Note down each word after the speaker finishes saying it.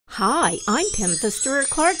Hi, I'm PEM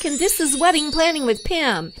Clark, and this is Wedding Planning with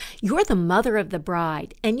PEM. You're the mother of the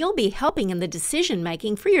bride, and you'll be helping in the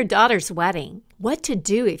decision-making for your daughter's wedding. What to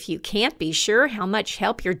do if you can't be sure how much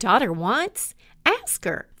help your daughter wants? Ask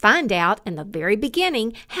her. Find out in the very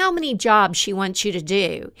beginning how many jobs she wants you to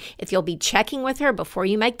do, if you'll be checking with her before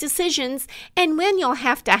you make decisions, and when you'll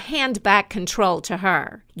have to hand back control to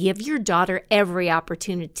her. Give your daughter every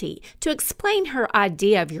opportunity to explain her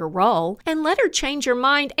idea of your role, and let her change her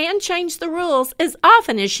mind and change the rules as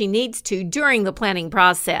often as she needs to during the planning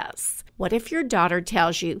process. What if your daughter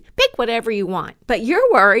tells you, pick whatever you want, but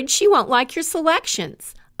you're worried she won't like your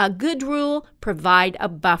selections? A good rule, provide a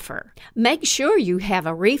buffer. Make sure you have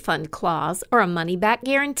a refund clause or a money-back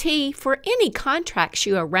guarantee for any contracts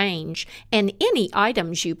you arrange and any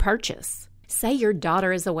items you purchase. Say your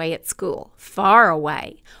daughter is away at school, far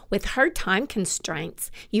away. With her time constraints,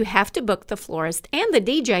 you have to book the florist and the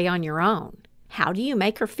DJ on your own. How do you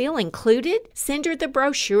make her feel included? Send her the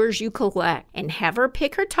brochures you collect and have her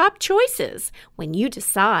pick her top choices. When you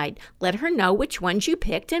decide, let her know which ones you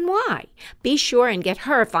picked and why. Be sure and get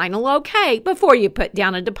her final okay before you put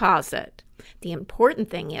down a deposit. The important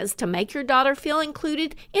thing is to make your daughter feel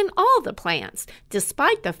included in all the plans,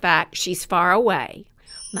 despite the fact she's far away.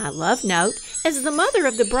 My love note, as the mother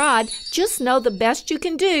of the bride, just know the best you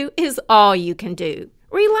can do is all you can do.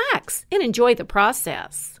 Relax and enjoy the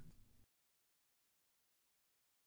process.